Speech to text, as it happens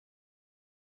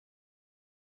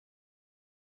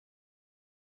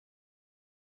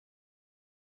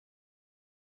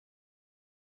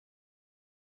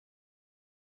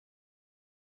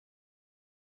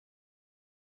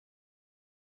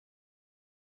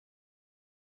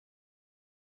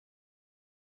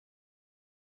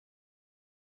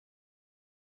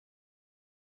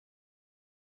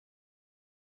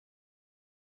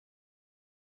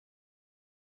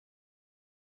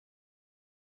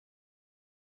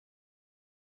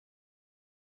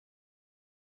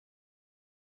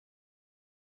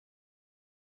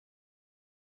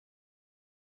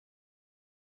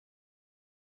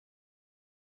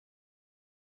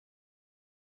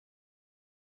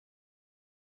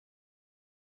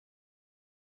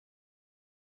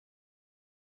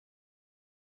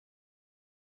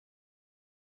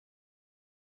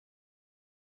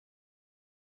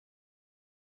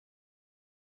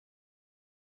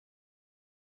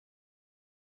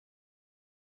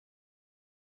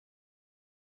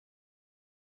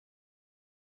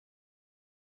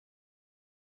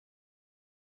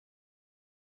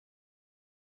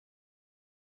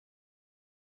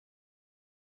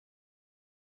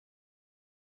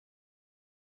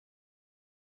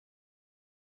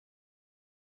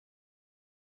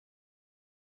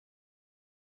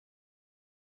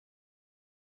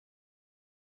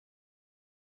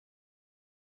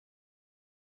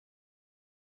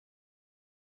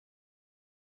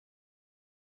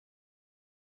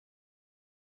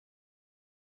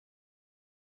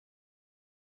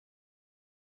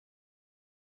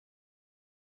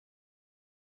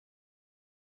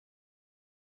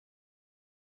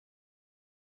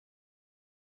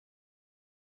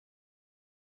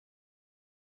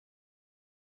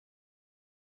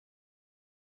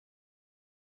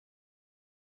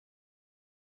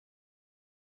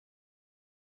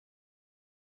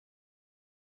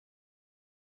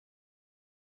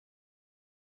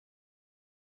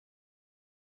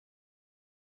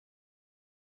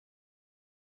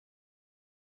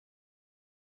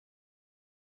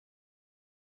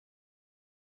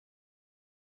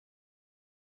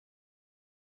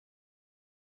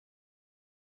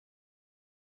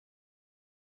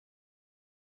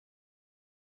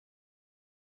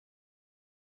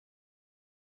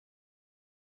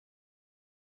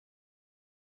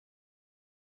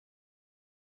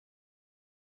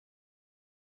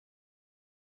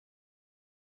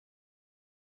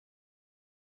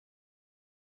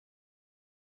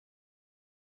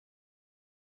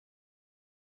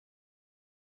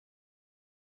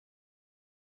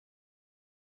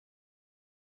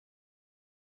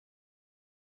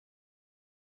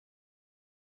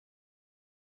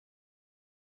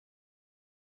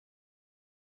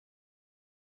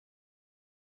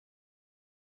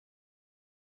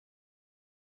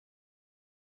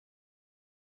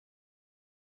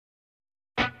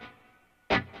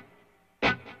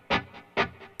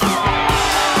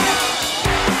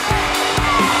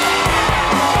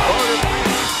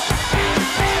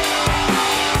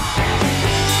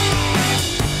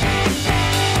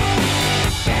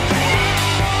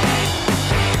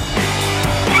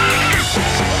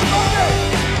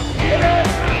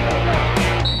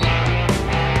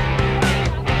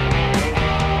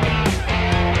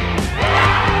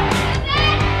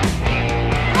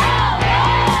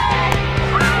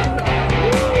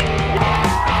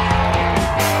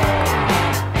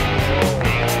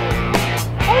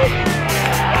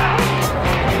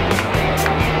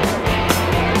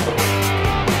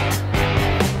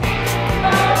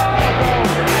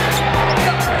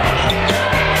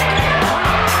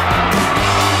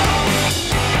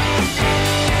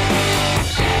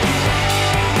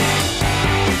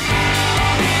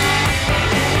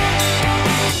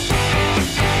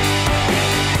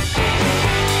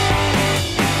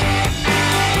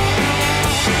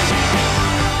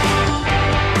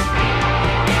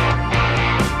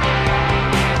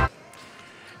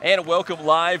And welcome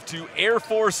live to Air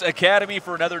Force Academy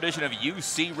for another edition of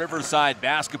UC Riverside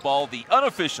Basketball, the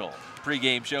unofficial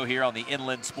pregame show here on the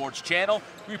Inland Sports Channel.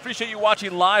 We appreciate you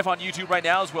watching live on YouTube right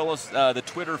now, as well as the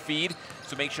Twitter feed.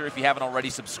 So make sure if you haven't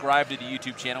already subscribed to the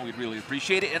YouTube channel, we'd really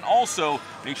appreciate it. And also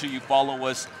make sure you follow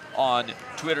us on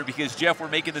Twitter because, Jeff, we're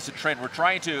making this a trend. We're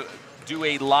trying to do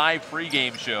a live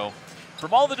pregame show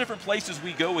from all the different places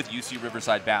we go with UC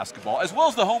Riverside basketball, as well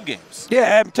as the home games.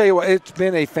 Yeah, I'll tell you what, it's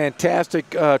been a fantastic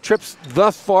trips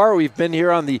thus far. We've been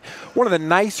here on one of the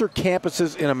nicer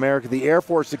campuses in America, the Air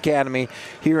Force Academy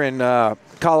here in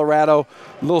Colorado.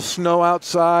 A little snow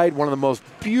outside, one of the most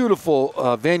beautiful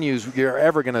venues you're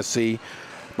ever going to see.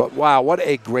 But wow, what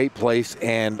a great place,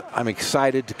 and I'm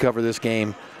excited to cover this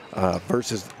game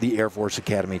versus the Air Force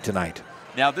Academy tonight.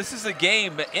 Now, this is a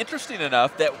game, interesting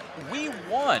enough, that we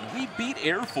won. We beat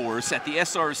Air Force at the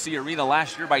SRC Arena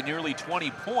last year by nearly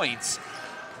 20 points.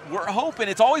 We're hoping,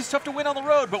 it's always tough to win on the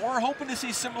road, but we're hoping to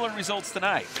see similar results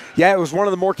tonight. Yeah, it was one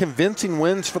of the more convincing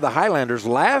wins for the Highlanders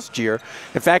last year.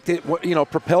 In fact, it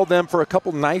propelled them for a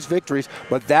couple nice victories,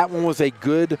 but that one was a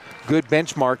good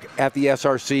benchmark at the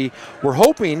SRC. We're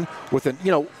hoping with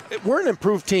we're an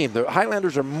improved team. The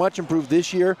Highlanders are much improved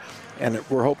this year, and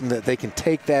we're hoping that they can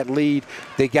take that lead.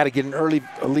 They got to get an early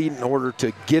lead in order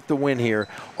to get the win here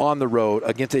on the road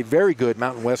against a very good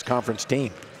Mountain West Conference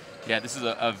team. Yeah, this is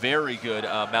a very good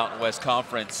Mountain West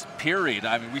Conference period.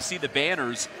 I mean, we see the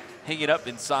banners hanging up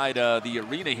inside the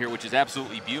arena here, which is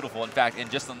absolutely beautiful. In fact, and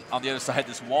just on the other side of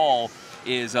this wall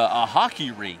is a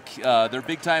hockey rink. They're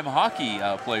big-time hockey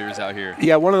players out here.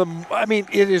 Yeah, one of them. I mean,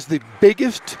 it is the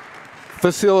biggest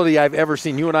facility I've ever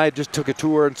seen. You and I just took a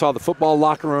tour and saw the football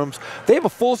locker rooms. They have a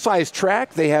full-size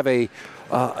track. They have a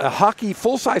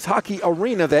full-size hockey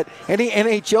arena that any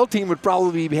NHL team would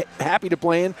probably be happy to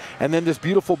play in, and then this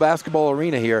beautiful basketball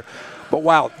arena here. But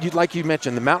wow, like you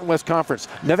mentioned, the Mountain West Conference,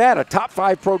 Nevada, top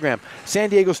 5 program. San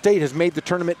Diego State has made the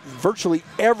tournament virtually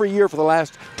every year for the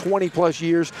last 20-plus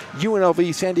years.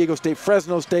 UNLV, San Diego State,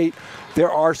 Fresno State.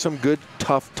 There are some good,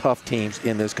 tough teams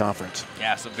in this conference.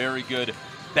 Yeah, some very good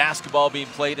basketball being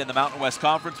played in the Mountain West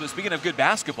Conference. But speaking of good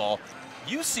basketball,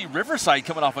 UC Riverside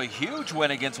coming off a huge win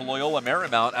against Loyola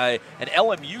Marymount, an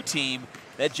LMU team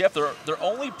that, Jeff, their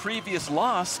only previous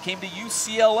loss came to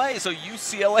UCLA. So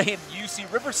UCLA and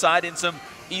UC Riverside in some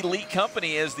elite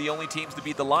company as the only teams to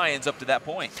beat the Lions up to that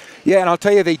point. Yeah, and I'll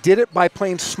tell you, they did it by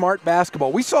playing smart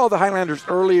basketball. We saw the Highlanders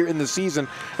earlier in the season,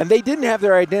 and they didn't have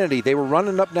their identity. They were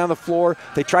running up and down the floor.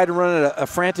 They tried to run at a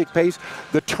frantic pace.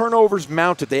 The turnovers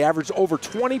mounted. They averaged over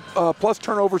 20-plus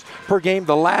turnovers per game.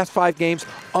 The last 5 games,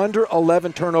 under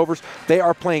 11 turnovers. They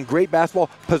are playing great basketball,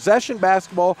 possession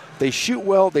basketball. They shoot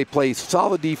well. They play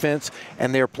solid defense,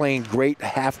 and they're playing great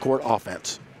half-court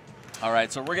offense. All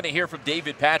right, so we're going to hear from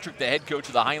David Patrick, the head coach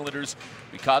of the Highlanders.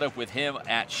 We caught up with him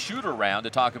at shoot-around to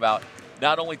talk about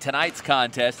not only tonight's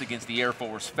contest against the Air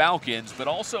Force Falcons, but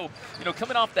also,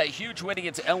 coming off that huge win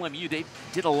against LMU, they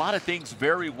did a lot of things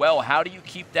very well. How do you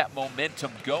keep that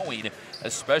momentum going,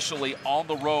 especially on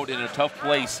the road in a tough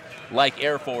place like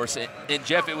Air Force? And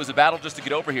Jeff, it was a battle just to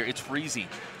get over here. It's freezing.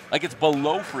 Like, it's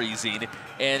below freezing,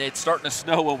 and it's starting to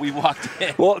snow when we walked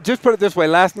in. Well, just put it this way.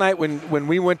 Last night when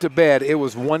we went to bed, it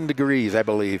was 1 degree, I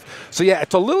believe. So, yeah,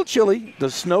 it's a little chilly.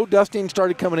 The snow dusting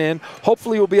started coming in.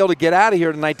 Hopefully we'll be able to get out of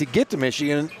here tonight to get to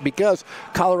Michigan because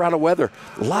Colorado weather,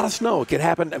 a lot of snow. It could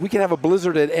happen. We could have a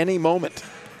blizzard at any moment.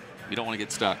 You don't want to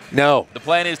get stuck. No. The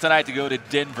plan is tonight to go to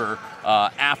Denver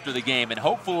after the game, and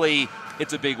hopefully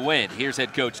it's a big win. Here's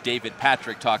head coach David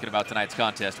Patrick talking about tonight's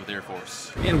contest with Air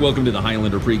Force. And welcome to the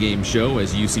Highlander pregame show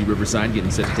as UC Riverside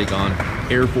getting set to take on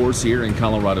Air Force here in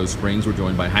Colorado Springs. We're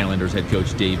joined by Highlanders head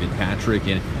coach David Patrick.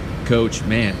 And Coach,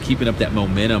 man, keeping up that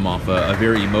momentum off a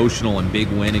very emotional and big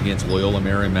win against Loyola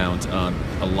Marymount.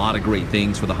 A lot of great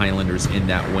things for the Highlanders in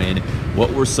that win.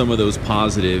 What were some of those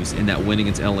positives in that win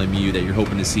against LMU that you're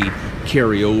hoping to see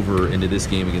carry over into this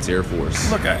game against Air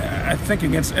Force? Look, I think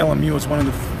against LMU it's one of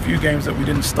the few games that we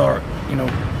didn't start,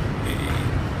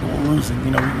 losing.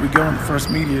 We go in the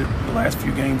first media the last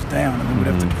few games down, and then we'd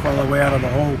have to crawl our way out of the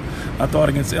hole. I thought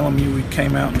against LMU we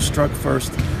came out and struck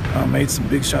first, made some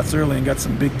big shots early and got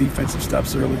some big defensive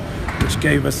stops early, which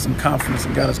gave us some confidence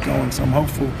and got us going. So I'm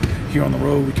hopeful here on the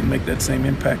road we can make that same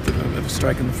impact of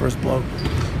striking the first blow.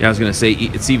 Yeah, I was going to say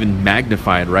it's even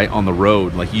magnified right on the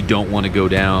road. Like, you don't want to go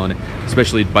down,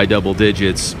 especially by double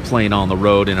digits, playing on the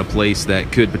road in a place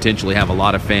that could potentially have a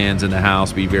lot of fans in the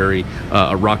house, be very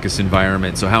a raucous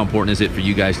environment. So how important is it for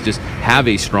you guys to just have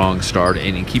a strong start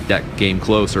and keep that game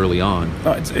close early on?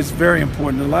 It's very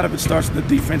important. A lot of it starts at the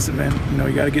defensive end.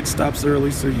 You got to get stops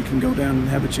early so you can go down and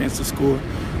have a chance to score.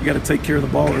 You got to take care of the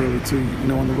ball early too.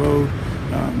 On the road,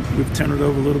 We've turned it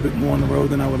over a little bit more on the road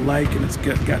than I would like, and it's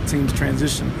got teams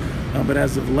transition. But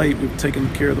as of late, we've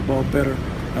taken care of the ball better,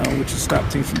 which has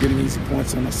stopped teams from getting easy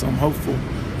points on us. So I'm hopeful,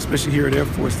 especially here at Air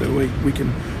Force, that we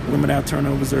can limit our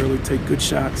turnovers early, take good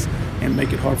shots, and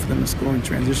make it hard for them to score in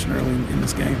transition early in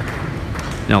this game.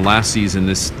 Now, last season,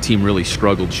 this team really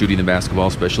struggled shooting the basketball,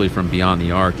 especially from beyond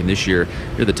the arc. And this year,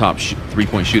 you're the top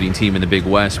three-point shooting team in the Big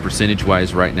West,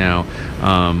 percentage-wise right now.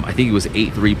 I think it was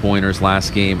 8 3-pointers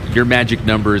last game. Your magic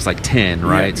number is like 10,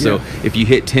 right? Yeah. So if you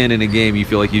hit 10 in a game, you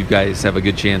feel like you guys have a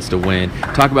good chance to win.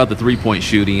 Talk about the three-point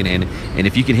shooting, and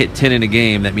if you can hit 10 in a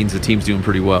game, that means the team's doing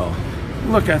pretty well.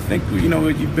 Look, I think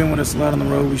you've been with us a lot on the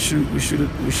road. We shoot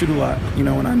a lot,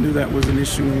 and I knew that was an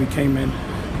issue when we came in.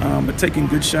 But taking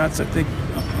good shots, I think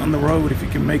on the road, if you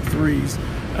can make threes,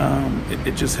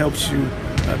 it just helps you.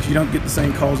 If you don't get the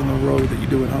same calls on the road that you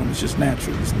do at home, it's just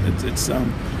natural.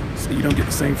 So you don't get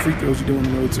the same free throws you do on the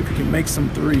road. So if you can make some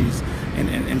threes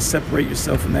and separate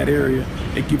yourself in that area,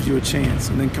 it gives you a chance.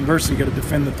 And then conversely, you got to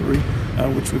defend the three,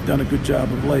 which we've done a good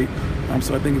job of late.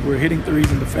 So I think if we're hitting threes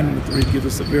and defending the three, it gives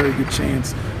us a very good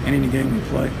chance in any game we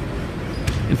play.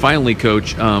 And finally,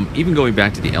 Coach, even going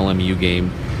back to the LMU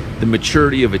game, the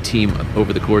maturity of a team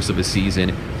over the course of a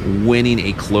season, winning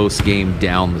a close game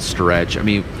down the stretch. I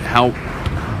mean,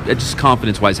 just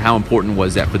confidence-wise, how important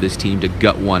was that for this team to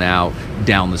gut one out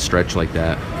down the stretch like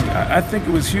that? I think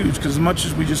it was huge because as much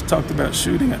as we just talked about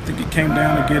shooting, I think it came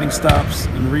down to getting stops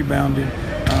and rebounding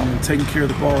and taking care of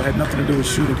the ball. It had nothing to do with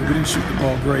shooting because we didn't shoot the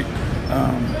ball great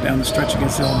down the stretch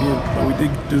against LMU, but we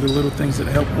did do the little things that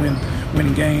help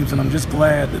winning games, and I'm just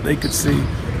glad that they could see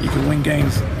you can win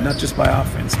games not just by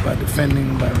offense, by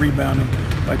defending, by rebounding,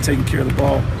 by taking care of the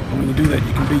ball. And when you do that,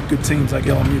 you can beat good teams like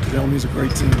LMU, because LMU is a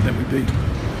great team that we beat.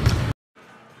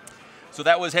 So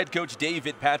that was head coach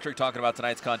David Patrick talking about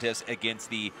tonight's contest against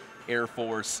the Air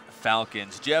Force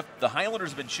Falcons. Geoff, the Highlanders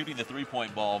have been shooting the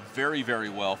three-point ball very, very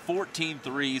well. 14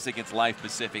 threes against Life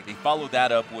Pacific. They followed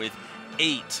that up with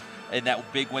 8 in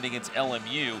that big win against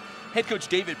LMU. Head coach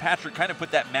David Patrick kind of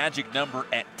put that magic number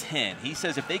at 10. He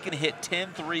says if they can hit 10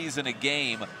 threes in a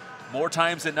game, more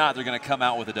times than not, they're going to come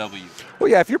out with a W. Well,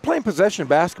 yeah, if you're playing possession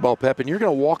basketball, Pep, and you're going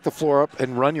to walk the floor up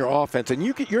and run your offense, and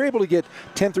you're able to get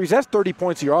 10 threes, that's 30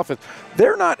 points of your offense.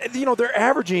 They're not, they're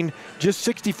averaging just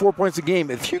 64 points a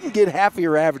game. If you can get half of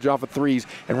your average off of threes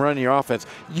and run your offense,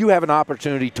 you have an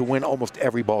opportunity to win almost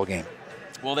every ball game.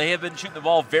 Well, they have been shooting the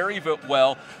ball very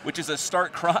well, which is a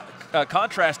stark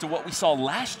contrast to what we saw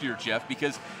last year, Geoff,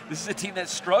 because this is a team that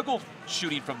struggled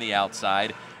shooting from the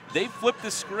outside. They've flipped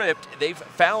the script. They've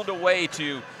found a way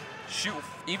to shoot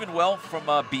even well from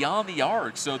beyond the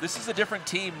arc. So this is a different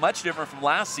team, much different from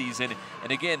last season.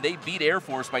 And again, they beat Air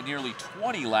Force by nearly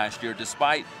 20 last year,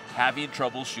 despite having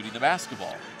trouble shooting the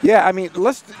basketball. Yeah, I mean,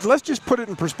 let's just put it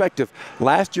in perspective.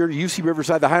 Last year, UC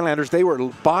Riverside, the Highlanders, they were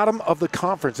bottom of the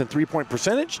conference in three-point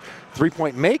percentage,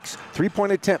 three-point makes,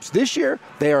 three-point attempts. This year,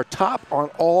 they are top on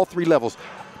all 3 levels: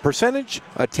 percentage,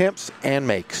 attempts, and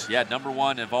makes. Yeah, number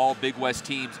 1 of all Big West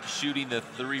teams shooting the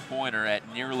three-pointer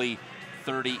at nearly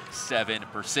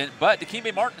 37%. But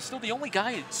Dikembe Martin is still the only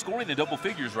guy scoring the double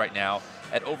figures right now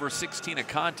at over 16 a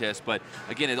contest. But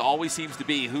again, it always seems to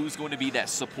be who's going to be that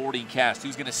supporting cast,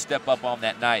 who's going to step up on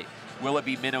that night. Will it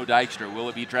be Minnow Dykstra? Will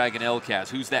it be Dragon Elkas?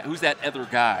 Who's that other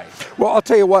guy? Well, I'll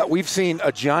tell you what, we've seen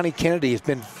Johnny Kennedy has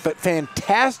been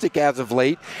fantastic as of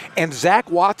late, and Zach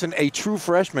Watson, a true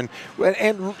freshman.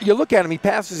 And you look at him, he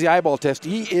passes the eyeball test.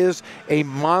 He is a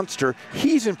monster.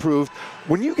 He's improved.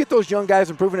 When you get those young guys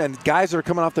improving and guys that are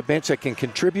coming off the bench that can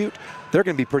contribute, they're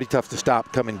going to be pretty tough to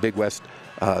stop coming Big West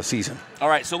season. All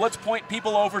right, so let's point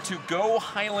people over to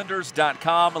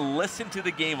GoHighlanders.com. Listen to the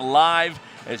game live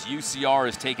as UCR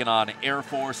is taking on Air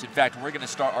Force. In fact, we're going to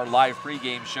start our live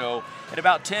pregame show in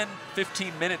about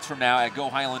 10-15 minutes from now at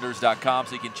GoHighlanders.com,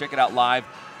 so you can check it out live.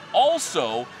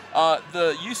 Also,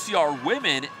 the UCR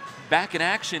women back in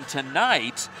action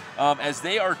tonight as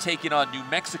they are taking on New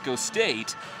Mexico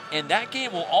State. And that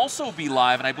game will also be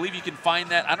live, and I believe you can find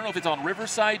that. I don't know if it's on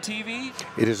Riverside TV.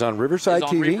 It is on Riverside TV.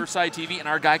 It's on Riverside TV, and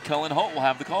our guy Cullen Holt will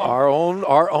have the call. Our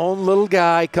own little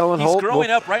guy, Cullen Holt. He's growing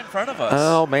up right in front of us.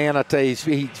 Oh man, I tell you,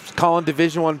 he's calling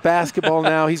Division I basketball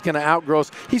now. He's going to outgrow.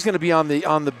 He's going to be on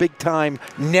the big time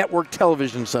network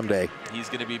television someday. He's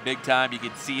going to be big time. You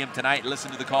can see him tonight.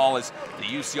 Listen to the call as the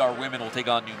UCR women will take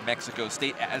on New Mexico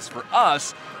State. As for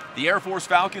us, the Air Force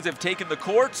Falcons have taken the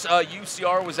courts.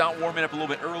 UCR was out warming up a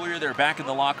little bit earlier. They're back in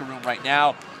the locker room right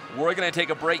now. We're going to take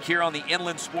a break here on the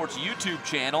Inland Sports YouTube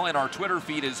channel and our Twitter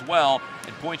feed as well,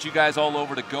 and point you guys all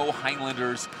over to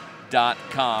GoHighlanders.com.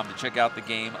 UCRRiverside.com to check out the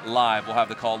game live. We'll have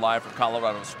the call live from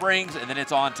Colorado Springs, and then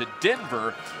it's on to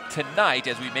Denver tonight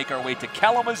as we make our way to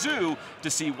Kalamazoo to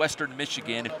see Western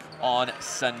Michigan on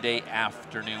Sunday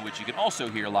afternoon, which you can also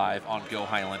hear live on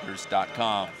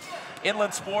GoHighlanders.com.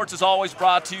 Inland Sports is always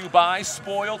brought to you by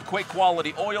Spoiled, Quick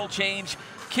Quality Oil Change,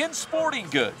 Kin Sporting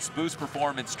Goods, Boost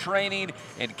Performance Training,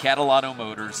 and Catalano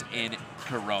Motors in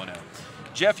Corona.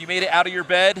 Geoff, you made it out of your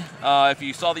bed. If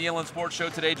you saw the Inland Sports Show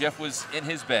today, Geoff was in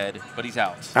his bed, but he's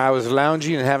out. I was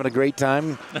lounging and having a great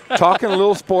time, talking a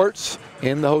little sports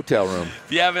in the hotel room.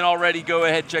 If you haven't already, go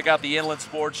ahead and check out the Inland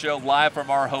Sports Show live from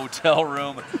our hotel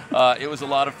room. It was a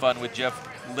lot of fun with Geoff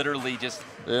literally just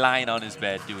lying on his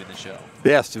bed doing the show.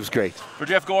 Yes, it was great. For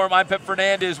Geoff Gorham, I'm Pep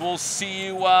Fernandez. We'll see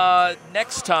you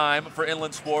next time for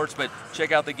Inland Sports, but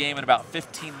check out the game in about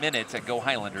 15 minutes at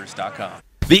GoHighlanders.com.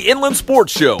 The Inland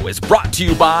Sports Show is brought to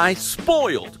you by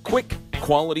Spoiled, Quick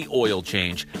Quality Oil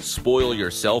Change. Spoil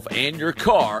yourself and your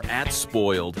car at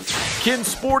Spoiled. Kin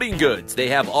Sporting Goods. They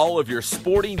have all of your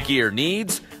sporting gear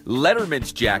needs,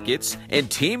 Letterman's jackets, and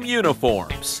team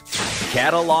uniforms.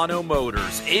 Catalano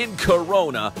Motors in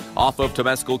Corona off of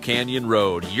Temescal Canyon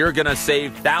Road. You're going to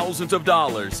save thousands of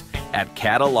dollars at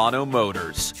Catalano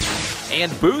Motors.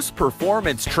 And Boost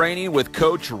Performance Training with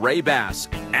Coach Ray Bass.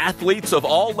 Athletes of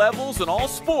all levels and all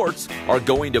sports are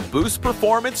going to Boost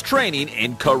Performance Training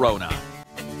in Corona.